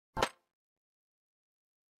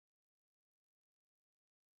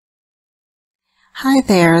Hi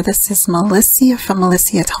there, this is Melissa from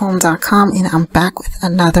melissaathome.com, and I'm back with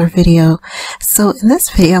another video. So in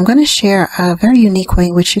this video, I'm going to share a very unique way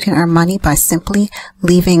in which you can earn money by simply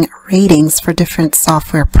leaving ratings for different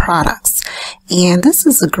software products. And this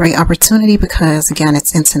is a great opportunity because, again,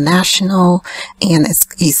 it's international, and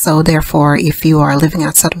so therefore, if you are living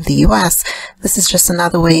outside of the US, this is just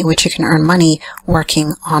another way in which you can earn money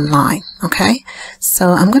working online. Okay,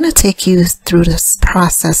 so I'm going to take you through this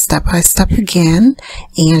process step by step again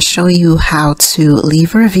and show you how to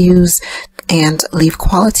leave reviews and leave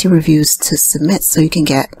quality reviews to submit so you can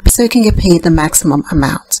get paid the maximum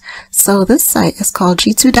amount. So this site is called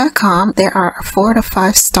G2.com. They are a 4 to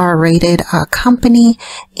 5 star rated company,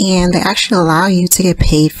 and they actually allow you to get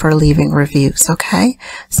paid for leaving reviews. Okay,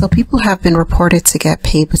 so people have been reported to get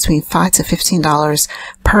paid between $5 to $15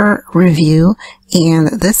 per review, and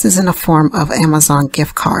this is in a form of Amazon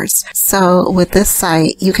gift cards. So with this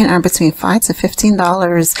site, you can earn between $5 to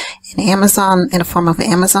 $15 in the form of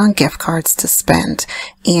Amazon gift cards to spend.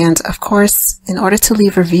 And of course, in order to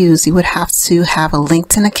leave reviews, you would have to have a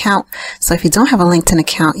LinkedIn account. So if you don't have a LinkedIn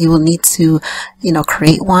account, you will need to,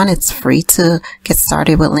 create one. It's free to get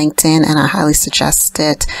started with LinkedIn, and I highly suggest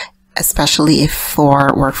it, especially if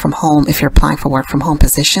you're applying for work from home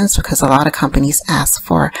positions, because a lot of companies ask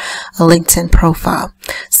for a LinkedIn profile.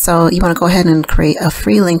 So you want to go ahead and create a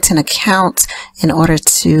free LinkedIn account in order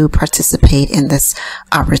to participate in this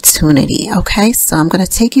opportunity. Okay, so I'm going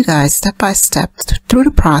to take you guys step by step through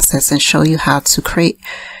the process and show you how to create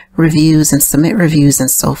reviews and submit reviews and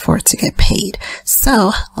so forth to get paid.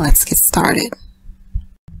 So let's get started.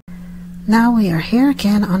 Now we are here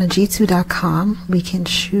again on a G2.com. We can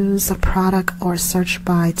choose a product or search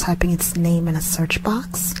by typing its name in a search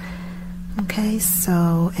box. Okay,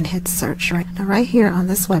 and hit search. Right here on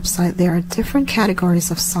this website, there are different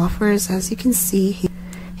categories of softwares, as you can see here,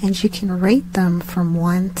 and you can rate them from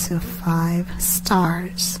 1 to 5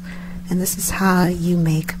 stars. And this is how you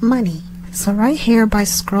make money. So right here, by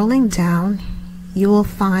scrolling down, you will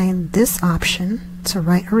find this option to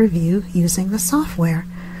write a review using the software.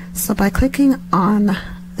 So by clicking on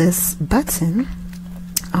this button,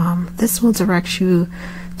 this will direct you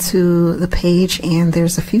to the page, and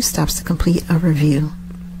there's a few steps to complete a review.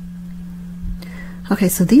 Okay,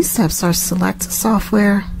 so these steps are select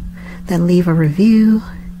software, then leave a review,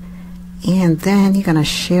 and then you're going to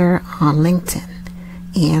share on LinkedIn,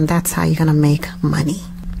 and that's how you're going to make money.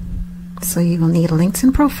 So you will need a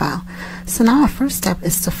LinkedIn profile. So now our first step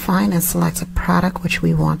is to find and select a product which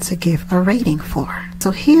we want to give a rating for.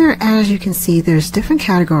 So here, as you can see, there's different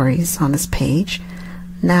categories on this page.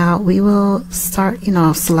 Now we will start,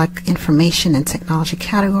 select information and technology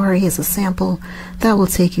category as a sample. That will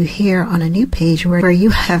take you here on a new page where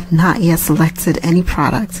you have not yet selected any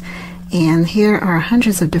product. And here are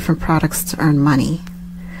hundreds of different products to earn money.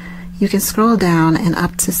 You can scroll down and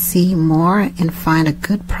up to see more and find a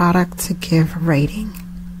good product to give a rating.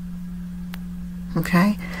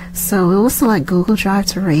 Okay, so we will select Google Drive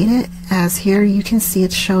to rate it, as here you can see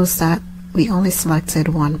it shows that we only selected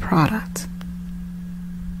one product.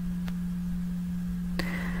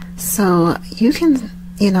 So you can,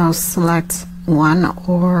 select one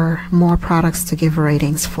or more products to give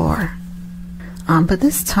ratings for. But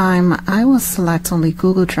this time I will select only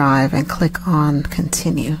Google Drive and click on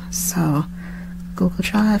continue. So Google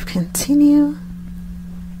Drive, continue.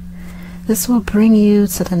 This will bring you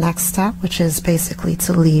to the next step, which is basically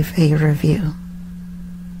to leave a review.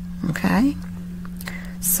 Okay,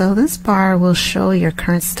 so this bar will show your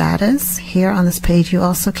current status. Here on this page you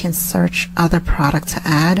also can search other products to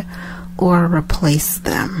add or replace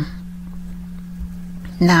them.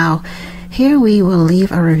 Now here we will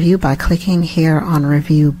leave a review by clicking here on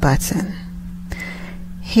review button.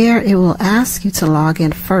 Here it will ask you to log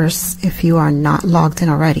in first if you are not logged in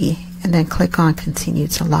already, and then click on continue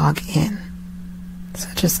to log in. So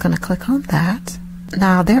just going to click on that.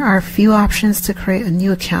 Now there are a few options to create a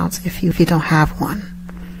new account if you don't have one.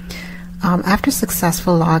 After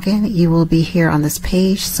successful login, you will be here on this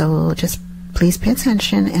page, so just please pay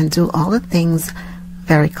attention and do all the things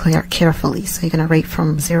very carefully. So you're going to rate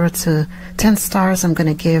from 0 to 10 stars. I'm going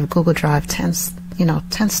to give Google Drive 10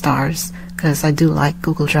 stars because I do like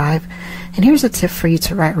Google Drive. And here's a tip for you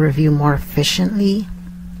to write a review more efficiently.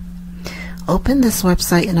 Open this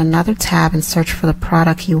website in another tab and search for the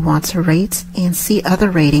product you want to rate, and see other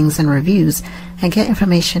ratings and reviews, and get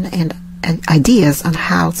information and ideas on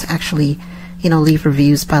how to actually, leave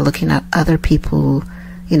reviews by looking at other people,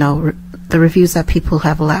 the reviews that people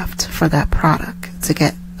have left for that product, to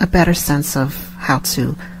get a better sense of how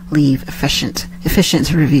to leave efficient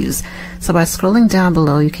reviews. So by scrolling down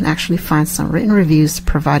below, you can actually find some written reviews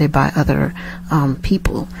provided by other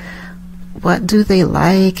people. What do they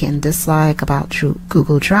like and dislike about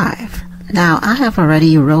Google Drive? Now, I have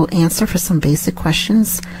already wrote answer for some basic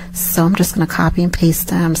questions, so I'm just going to copy and paste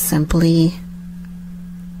them simply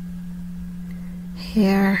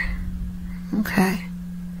here. Okay,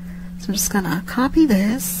 so I'm just going to copy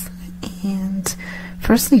this. And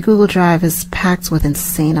firstly, Google Drive is packed with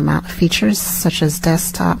insane amount of features such as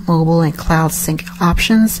desktop, mobile, and cloud sync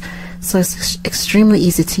options, so it's extremely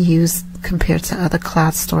easy to use compared to other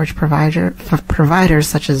cloud storage providers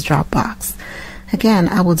such as Dropbox. Again,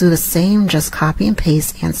 I will do the same, just copy and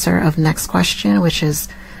paste answer of next question, which is,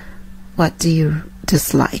 what do you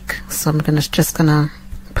dislike? So I'm just gonna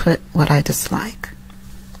put what I dislike.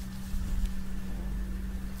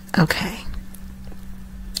 Okay.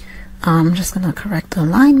 I'm just gonna correct the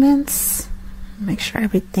alignments, make sure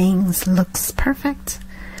everything looks perfect.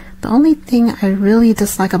 The only thing I really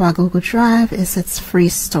dislike about Google Drive is its free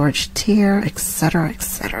storage tier, etc.,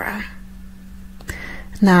 etc.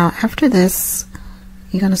 Now, after this,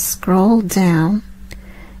 you're going to scroll down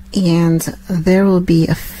and there will be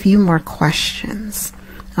a few more questions.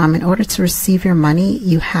 In order to receive your money,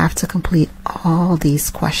 you have to complete all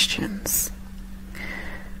these questions.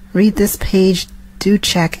 Read this page, do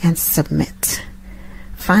check, and submit.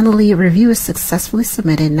 Finally, a review is successfully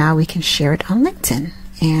submitted. Now we can share it on LinkedIn.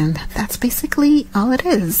 And that's basically all it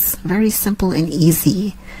is. Very simple and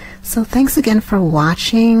easy. So thanks again for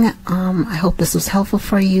watching. I hope this was helpful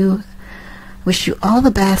for you. Wish you all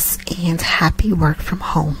the best and happy work from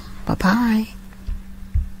home. Bye-bye.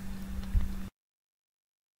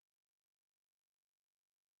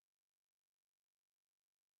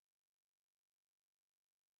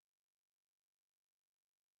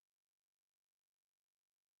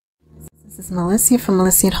 This is Melissa from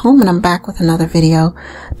Melissa at Home, and I'm back with another video.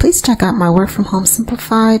 Please check out my Work From Home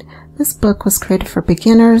Simplified. This book was created for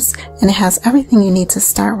beginners, and it has everything you need to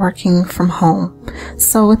start working from home.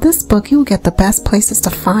 So with this book, you'll get the best places to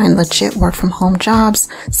find legit work from home jobs,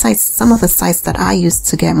 some of the sites that I use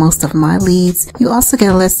to get most of my leads. You also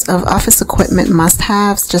get a list of office equipment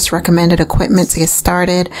must-haves, just recommended equipment to get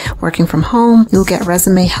started working from home. You'll get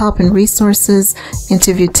resume help and resources,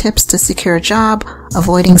 interview tips to secure a job,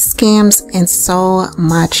 avoiding scams, and so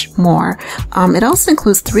much more. It also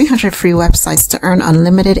includes 300 free websites to earn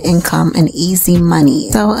unlimited income and easy money.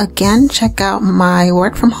 So again, check out my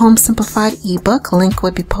Work From Home Simplified ebook. Link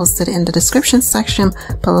would be posted in the description section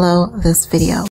below this video.